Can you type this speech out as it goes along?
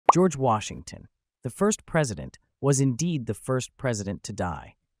George Washington, the first president, was indeed the first president to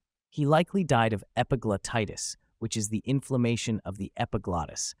die. He likely died of epiglottitis, which is the inflammation of the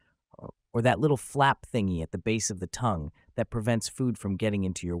epiglottis, or that little flap thingy at the base of the tongue that prevents food from getting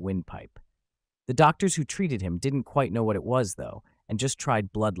into your windpipe. The doctors who treated him didn't quite know what it was, though, and just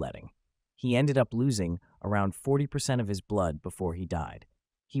tried bloodletting. He ended up losing around 40% of his blood before he died.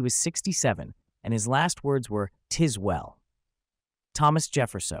 He was 67, and his last words were, "'Tis well." Thomas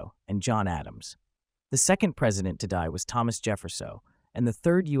Jefferson and John Adams. The second president to die was Thomas Jefferson, and the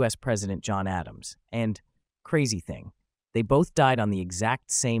third U.S. president John Adams. And, crazy thing, they both died on the exact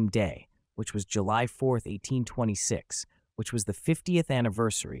same day, which was July 4th, 1826, which was the 50th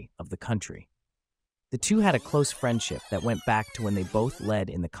anniversary of the country. The two had a close friendship that went back to when they both led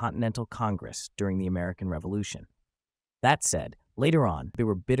in the Continental Congress during the American Revolution. That said, later on, they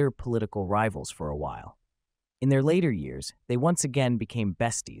were bitter political rivals for a while. In their later years, they once again became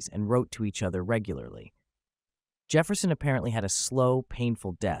besties and wrote to each other regularly. Jefferson apparently had a slow,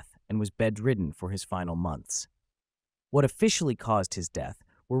 painful death and was bedridden for his final months. What officially caused his death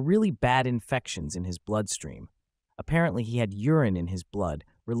were really bad infections in his bloodstream. Apparently, he had urine in his blood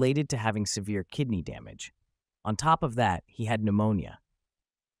related to having severe kidney damage. On top of that, he had pneumonia.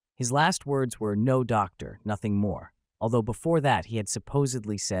 His last words were, "No doctor, nothing more," although before that he had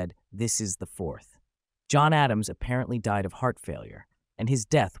supposedly said, "This is the fourth." John Adams apparently died of heart failure, and his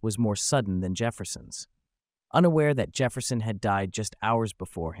death was more sudden than Jefferson's. Unaware that Jefferson had died just hours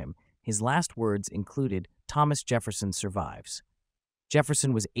before him, his last words included, "Thomas Jefferson survives."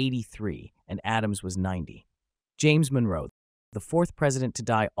 Jefferson was 83 and Adams was 90. James Monroe, the fourth president to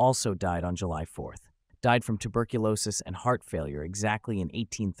die, also died on July 4th. Died from tuberculosis and heart failure exactly in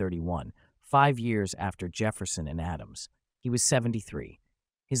 1831, 5 years after Jefferson and Adams. He was 73.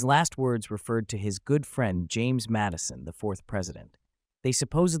 His last words referred to his good friend James Madison, the fourth president. They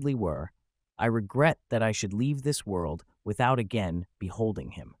supposedly were, "I regret that I should leave this world without again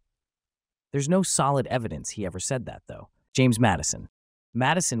beholding him." There's no solid evidence he ever said that, though. James Madison.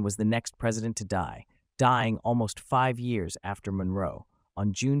 Madison was the next president to die, dying almost 5 years after Monroe,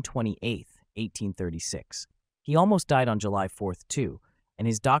 on June 28, 1836. He almost died on July 4th, too, and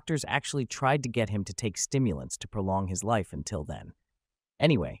his doctors actually tried to get him to take stimulants to prolong his life until then.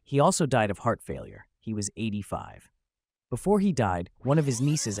 Anyway, he also died of heart failure. He was 85. Before he died, one of his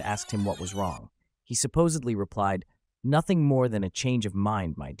nieces asked him what was wrong. He supposedly replied, "Nothing more than a change of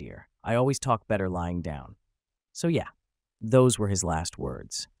mind, my dear. I always talk better lying down." So yeah, those were his last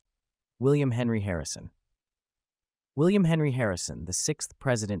words. William Henry Harrison. William Henry Harrison, the sixth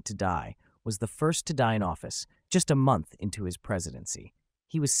president to die, was the first to die in office just a month into his presidency.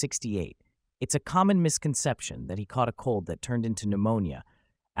 He was 68. It's a common misconception that he caught a cold that turned into pneumonia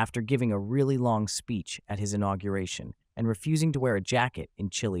after giving a really long speech at his inauguration and refusing to wear a jacket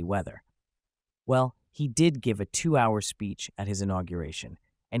in chilly weather. Well, he did give a 2-hour speech at his inauguration,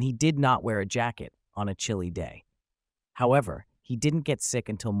 and he did not wear a jacket on a chilly day. However, he didn't get sick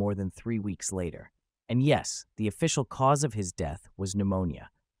until more than 3 weeks later. And yes, the official cause of his death was pneumonia.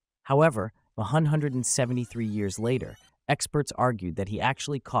 However, 173 years later, experts argued that he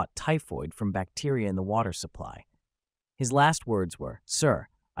actually caught typhoid from bacteria in the water supply. His last words were, "Sir,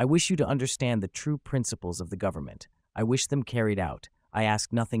 I wish you to understand the true principles of the government. I wish them carried out. I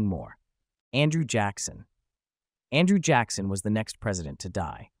ask nothing more." Andrew Jackson. Andrew Jackson was the next president to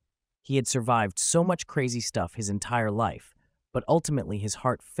die. He had survived so much crazy stuff his entire life, but ultimately his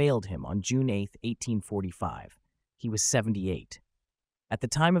heart failed him on June 8, 1845. He was 78. At the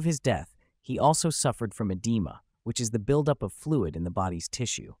time of his death, he also suffered from edema, which is the buildup of fluid in the body's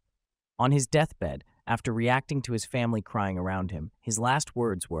tissue. On his deathbed, after reacting to his family crying around him, his last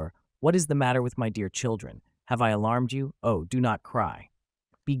words were, "What is the matter with my dear children? Have I alarmed you? Oh, do not cry.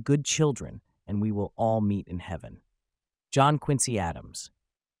 Be good children, and we will all meet in heaven." John Quincy Adams.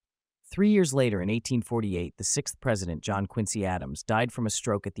 3 years later, in 1848, the sixth president, John Quincy Adams, died from a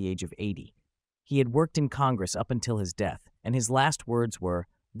stroke at the age of 80. He had worked in Congress up until his death, and his last words were,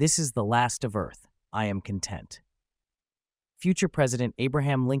 "This is the last of earth. I am content." Future President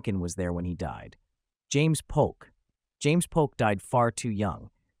Abraham Lincoln was there when he died. James Polk. James Polk died far too young.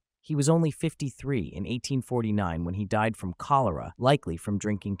 He was only 53 in 1849 when he died from cholera, likely from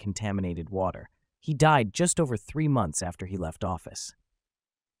drinking contaminated water. He died just over 3 months after he left office.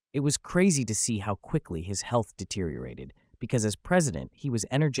 It was crazy to see how quickly his health deteriorated, because as president, he was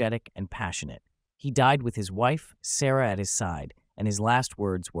energetic and passionate. He died with his wife, Sarah, at his side, and his last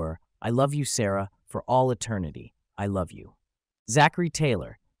words were, "I love you, Sarah, for all eternity. I love you." Zachary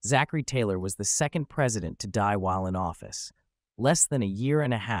Taylor. Zachary Taylor was the second president to die while in office, less than a year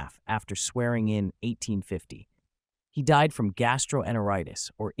and a half after swearing in 1850. He died from gastroenteritis,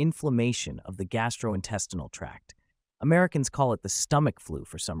 or inflammation of the gastrointestinal tract. Americans call it the stomach flu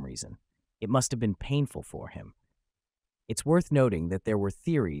for some reason. It must have been painful for him. It's worth noting that there were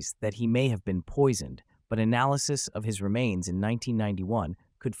theories that he may have been poisoned, but analysis of his remains in 1991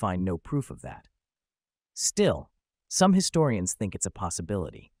 could find no proof of that. Still, some historians think it's a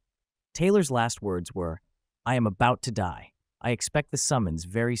possibility. Taylor's last words were, "I am about to die. I expect the summons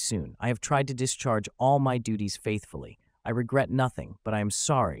very soon. I have tried to discharge all my duties faithfully. I regret nothing, but I am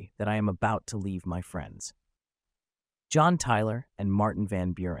sorry that I am about to leave my friends." John Tyler and Martin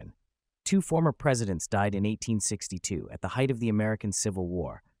Van Buren. Two former presidents died in 1862 at the height of the American Civil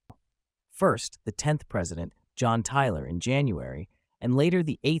War. First, the 10th president, John Tyler, in January, and later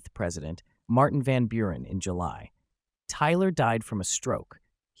the 8th president, Martin Van Buren, in July. Tyler died from a stroke.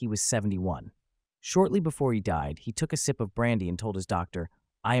 He was 71. Shortly before he died, he took a sip of brandy and told his doctor,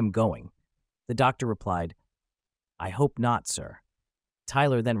 "I am going." The doctor replied, "I hope not, sir."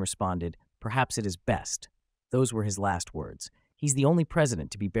 Tyler then responded, "Perhaps it is best." Those were his last words. He's the only president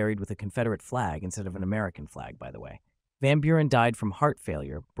to be buried with a Confederate flag instead of an American flag, by the way. Van Buren died from heart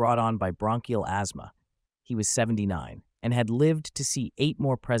failure brought on by bronchial asthma. He was 79 and had lived to see 8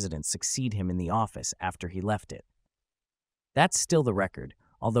 more presidents succeed him in the office after he left it. That's still the record,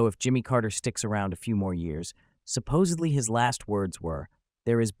 although if Jimmy Carter sticks around a few more years, supposedly his last words were,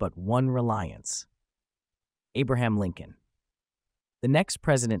 "There is but one reliance." Abraham Lincoln. The next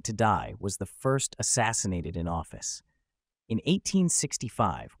president to die was the first assassinated in office. In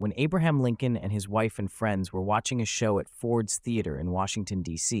 1865, when Abraham Lincoln and his wife and friends were watching a show at Ford's Theater in Washington,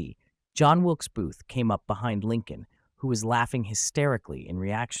 D.C., John Wilkes Booth came up behind Lincoln, who was laughing hysterically in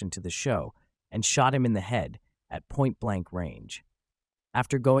reaction to the show, and shot him in the head at point-blank range.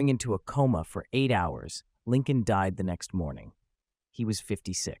 After going into a coma for 8 hours, Lincoln died the next morning. He was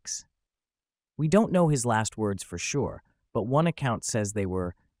 56. We don't know his last words for sure, but one account says they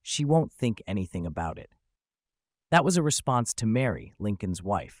were, "She won't think anything about it." That was a response to Mary, Lincoln's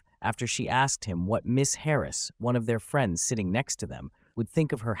wife, after she asked him what Miss Harris, one of their friends sitting next to them, would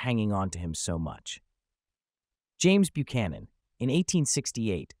think of her hanging on to him so much. James Buchanan. In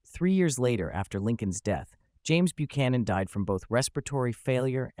 1868, 3 years later after Lincoln's death, James Buchanan died from both respiratory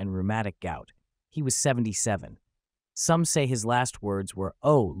failure and rheumatic gout. He was 77. Some say his last words were,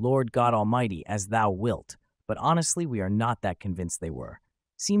 "Oh, Lord God Almighty, as thou wilt," but honestly, we are not that convinced they were.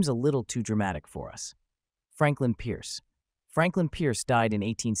 Seems a little too dramatic for us. Franklin Pierce. Franklin Pierce died in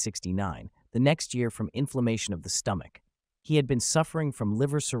 1869, the next year from inflammation of the stomach. He had been suffering from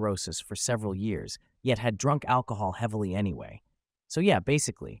liver cirrhosis for several years, yet had drunk alcohol heavily anyway. So yeah,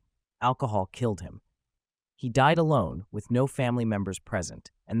 basically, alcohol killed him. He died alone, with no family members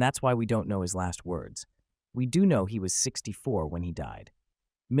present, and that's why we don't know his last words. We do know he was 64 when he died.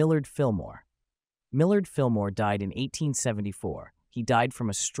 Millard Fillmore. Millard Fillmore died in 1874. He died from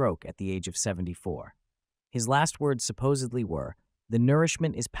a stroke at the age of 74. His last words supposedly were, "The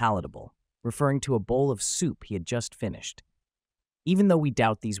nourishment is palatable," referring to a bowl of soup he had just finished. Even though we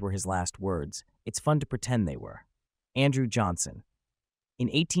doubt these were his last words, it's fun to pretend they were. Andrew Johnson. In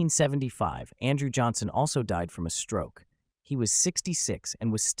 1875, Andrew Johnson also died from a stroke. He was 66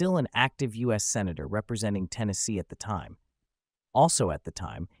 and was still an active U.S. Senator representing Tennessee at the time. Also at the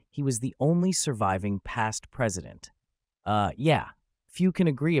time, he was the only surviving past president. Few can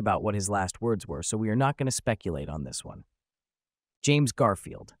agree about what his last words were, so we are not going to speculate on this one. James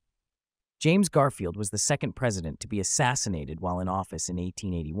Garfield. James Garfield was the second president to be assassinated while in office in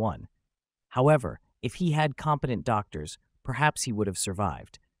 1881. However, if he had competent doctors, perhaps he would have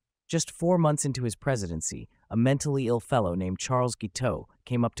survived. Just 4 months into his presidency, a mentally ill fellow named Charles Guiteau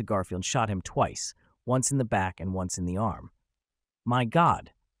came up to Garfield and shot him twice, once in the back and once in the arm. "My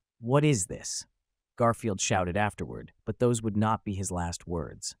God, what is this?" Garfield shouted afterward, but those would not be his last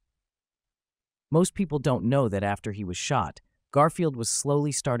words. Most people don't know that after he was shot, Garfield was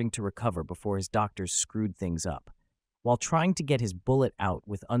slowly starting to recover before his doctors screwed things up. While trying to get his bullet out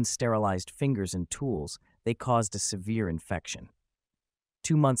with unsterilized fingers and tools, they caused a severe infection.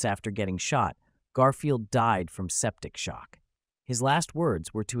 2 months after getting shot, Garfield died from septic shock. His last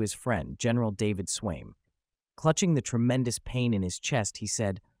words were to his friend, General David Swaim. Clutching the tremendous pain in his chest, he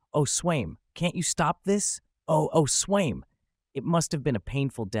said, "Oh, Swaim, can't you stop this? Oh, Swaim." It must have been a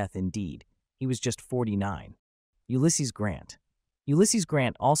painful death indeed. He was just 49. Ulysses Grant. Ulysses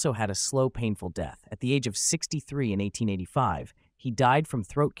Grant also had a slow, painful death. At the age of 63 in 1885, he died from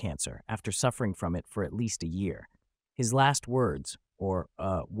throat cancer after suffering from it for at least a year. His last words,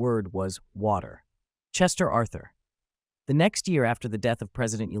 word was water. Chester Arthur. The next year after the death of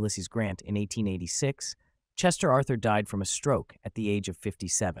President Ulysses Grant in 1886, Chester Arthur died from a stroke at the age of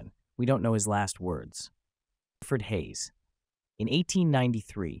 57. We don't know his last words. Alfred Hayes. In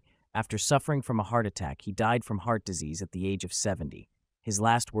 1893, after suffering from a heart attack, he died from heart disease at the age of 70. His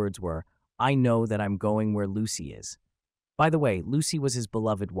last words were, "I know that I'm going where Lucy is." By the way, Lucy was his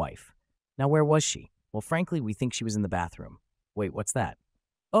beloved wife. Now, where was she? Well, frankly, we think she was in the bathroom. Wait, what's that?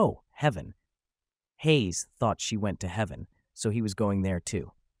 Oh, heaven. Hayes thought she went to heaven, so he was going there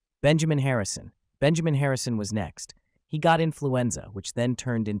too. Benjamin Harrison. Benjamin Harrison was next. He got influenza, which then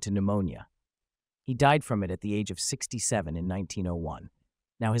turned into pneumonia. He died from it at the age of 67 in 1901.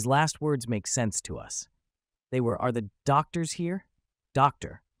 Now, his last words make sense to us. They were, "Are the doctors here?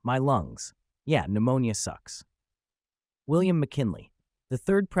 Doctor, my lungs. Yeah, pneumonia sucks." William McKinley. The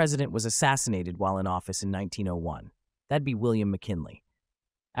third president was assassinated while in office in 1901. That'd be William McKinley.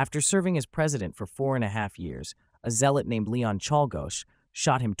 After serving as president for 4.5 years, a zealot named Leon Czolgosz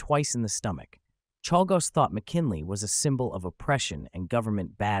shot him twice in the stomach. Czolgosz thought McKinley was a symbol of oppression and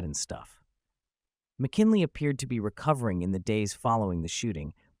government bad and stuff. McKinley appeared to be recovering in the days following the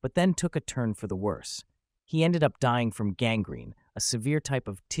shooting, but then took a turn for the worse. He ended up dying from gangrene, a severe type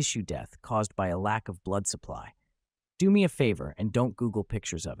of tissue death caused by a lack of blood supply. Do me a favor and don't Google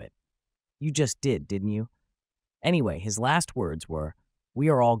pictures of it. You just did, didn't you? Anyway, his last words were, "We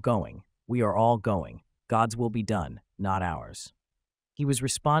are all going. We are all going. God's will be done, not ours." He was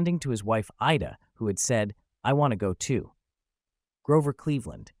responding to his wife Ida, who had said, "I want to go too." Grover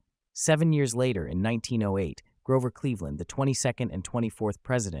Cleveland. 7 years later, in 1908, Grover Cleveland, the 22nd and 24th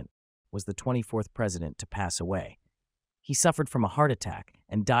president, was the 24th president to pass away. He suffered from a heart attack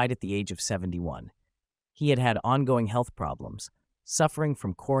and died at the age of 71. He had had ongoing health problems, suffering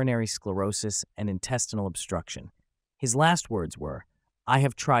from coronary sclerosis and intestinal obstruction. His last words were, "I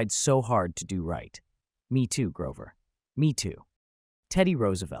have tried so hard to do right." Me too, Grover. Me too. Teddy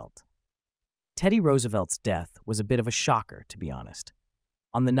Roosevelt. Teddy Roosevelt's death was a bit of a shocker, to be honest.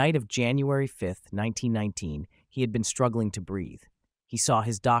 On the night of January 5th, 1919, he had been struggling to breathe. He saw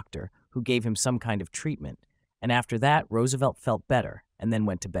his doctor, who gave him some kind of treatment, and after that, Roosevelt felt better and then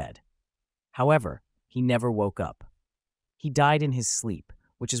went to bed. However, he never woke up. He died in his sleep,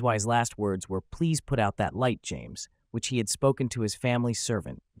 which is why his last words were, "Please put out that light, James," which he had spoken to his family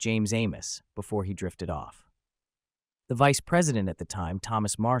servant, James Amos, before he drifted off. The vice president at the time,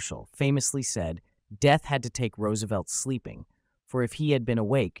 Thomas Marshall, famously said, "Death had to take Roosevelt sleeping, for if he had been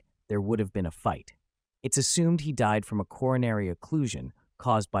awake, there would have been a fight." It's assumed he died from a coronary occlusion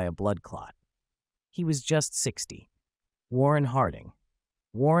caused by a blood clot. He was just 60. Warren Harding.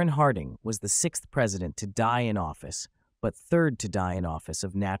 Warren Harding was the 6th president to die in office, but 3rd to die in office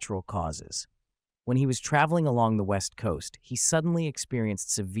of natural causes. When he was traveling along the West Coast, he suddenly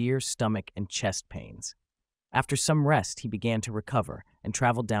experienced severe stomach and chest pains. After some rest, he began to recover and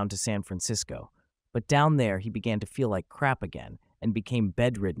traveled down to San Francisco, but down there he began to feel like crap again and became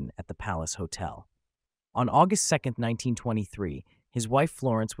bedridden at the Palace Hotel. On August 2nd, 1923, his wife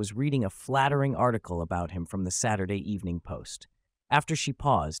Florence was reading a flattering article about him from the Saturday Evening Post. After she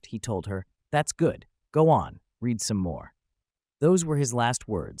paused, he told her, "That's good. Go on, read some more." Those were his last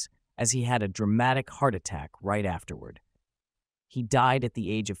words, as he had a dramatic heart attack right afterward. He died at the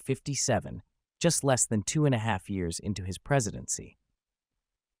age of 57, just less than 2.5 years into his presidency.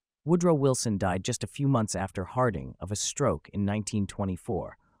 Woodrow Wilson died just a few months after Harding of a stroke in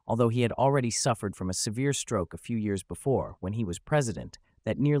 1924, although he had already suffered from a severe stroke a few years before when he was president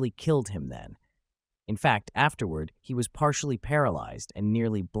that nearly killed him then. In fact, afterward, he was partially paralyzed and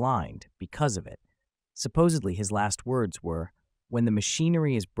nearly blind because of it. Supposedly, his last words were, "When the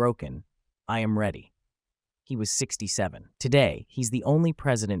machinery is broken, I am ready." He was 67. Today, he's the only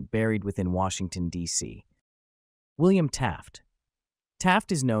president buried within Washington, D.C. William Taft.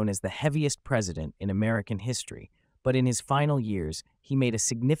 Taft is known as the heaviest president in American history, but in his final years, he made a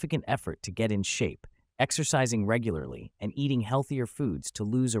significant effort to get in shape, exercising regularly and eating healthier foods to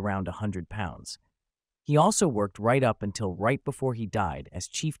lose around 100 pounds. He also worked right up until right before he died as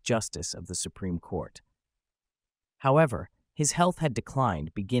Chief Justice of the Supreme Court. However, his health had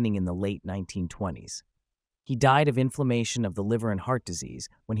declined beginning in the late 1920s. He died of inflammation of the liver and heart disease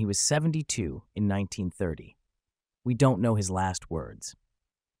when he was 72 in 1930. We don't know his last words.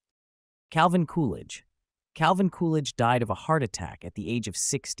 Calvin Coolidge. Calvin Coolidge died of a heart attack at the age of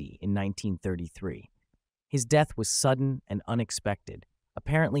 60 in 1933. His death was sudden and unexpected.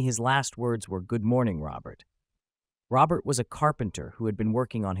 Apparently, his last words were, "Good morning, Robert." Robert was a carpenter who had been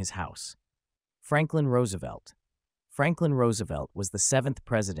working on his house. Franklin Roosevelt. Franklin Roosevelt was the 7th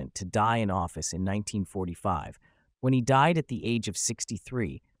president to die in office in 1945. When he died at the age of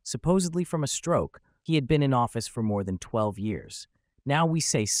 63, supposedly from a stroke, he had been in office for more than 12 years. Now we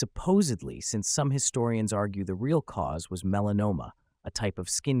say supposedly since some historians argue the real cause was melanoma, a type of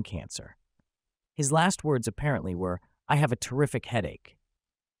skin cancer. His last words apparently were, "I have a terrific headache."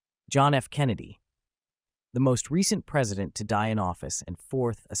 John F. Kennedy, the most recent president to die in office and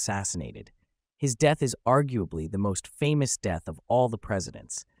fourth assassinated. His death is arguably the most famous death of all the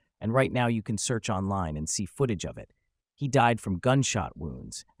presidents, and right now you can search online and see footage of it. He died from gunshot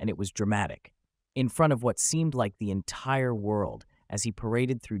wounds, and it was dramatic, in front of what seemed like the entire world as he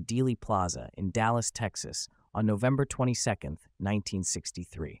paraded through Dealey Plaza in Dallas, Texas on November 22,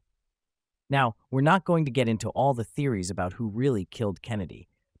 1963. Now, we're not going to get into all the theories about who really killed Kennedy,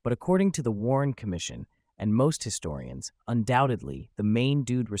 but according to the Warren Commission and most historians, undoubtedly the main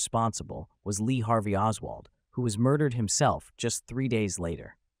dude responsible was Lee Harvey Oswald, who was murdered himself just 3 days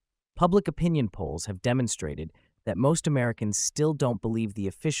later. Public opinion polls have demonstrated that most Americans still don't believe the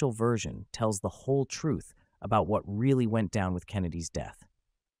official version tells the whole truth about what really went down with Kennedy's death.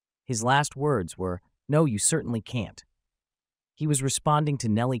 His last words were, "No, you certainly can't." He was responding to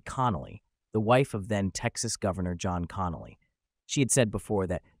Nellie Connolly, the wife of then Texas Governor John Connolly. She had said before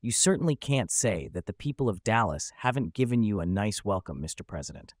that, "You certainly can't say that the people of Dallas haven't given you a nice welcome, Mr.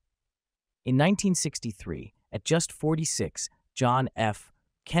 President." In 1963, at just 46, John F.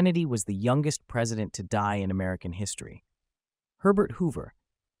 Kennedy was the youngest president to die in American history. Herbert Hoover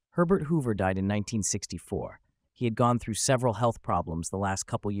died in 1964. He had gone through several health problems the last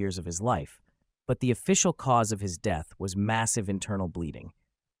couple years of his life, but the official cause of his death was massive internal bleeding.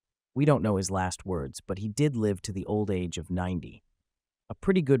 We don't know his last words, but he did live to the old age of 90. A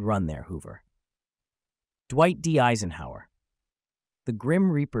pretty good run there, Hoover. Dwight D. Eisenhower. The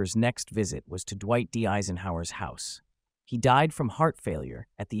Grim Reaper's next visit was to Dwight D. Eisenhower's house. He died from heart failure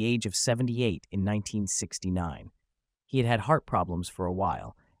at the age of 78 in 1969. He had had heart problems for a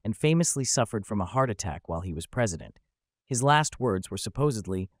while and famously suffered from a heart attack while he was president. His last words were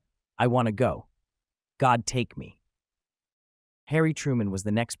supposedly, "I want to go. God take me." Harry Truman was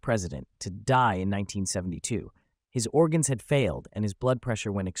the next president to die in 1972. His organs had failed and his blood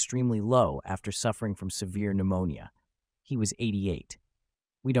pressure went extremely low after suffering from severe pneumonia. He was 88.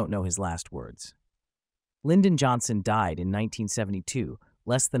 We don't know his last words. Lyndon Johnson died in 1972,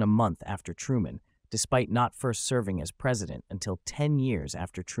 less than a month after Truman, despite not first serving as president until 10 years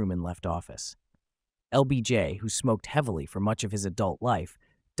after Truman left office. LBJ, who smoked heavily for much of his adult life,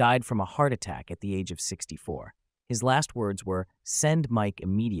 died from a heart attack at the age of 64. His last words were, "Send Mike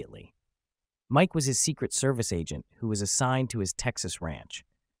immediately." Mike was his Secret Service agent who was assigned to his Texas ranch.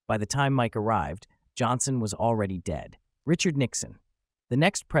 By the time Mike arrived, Johnson was already dead. Richard Nixon. The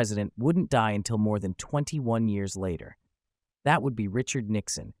next president wouldn't die until more than 21 years later. That would be Richard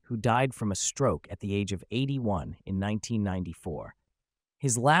Nixon, who died from a stroke at the age of 81 in 1994.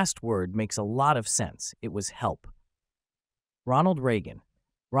 His last word makes a lot of sense. It was help. Ronald Reagan.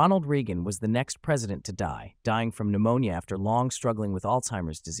 Ronald Reagan was the next president to die, dying from pneumonia after long struggling with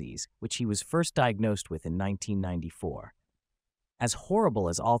Alzheimer's disease, which he was first diagnosed with in 1994. As horrible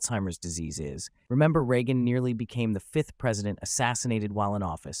as Alzheimer's disease is, remember Reagan nearly became the 5th president assassinated while in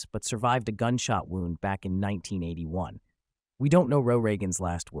office, but survived a gunshot wound back in 1981. We don't know Reagan's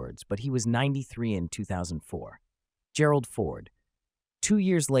last words, but he was 93 in 2004. Gerald Ford. 2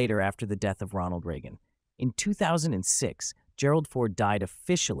 years later after the death of Ronald Reagan, in 2006, Gerald Ford died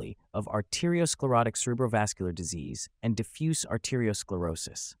officially of arteriosclerotic cerebrovascular disease and diffuse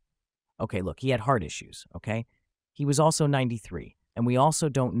arteriosclerosis. Okay, look, he had heart issues, okay? He was also 93, and we also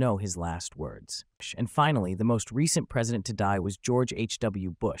don't know his last words. And finally, the most recent president to die was George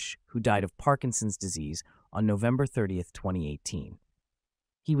H.W. Bush, who died of Parkinson's disease on November 30th, 2018.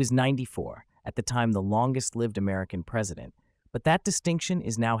 He was 94, at the time the longest-lived American president, but that distinction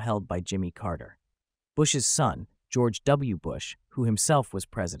is now held by Jimmy Carter. Bush's son, George W. Bush, who himself was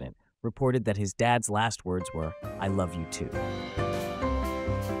president, reported that his dad's last words were, "I love you too."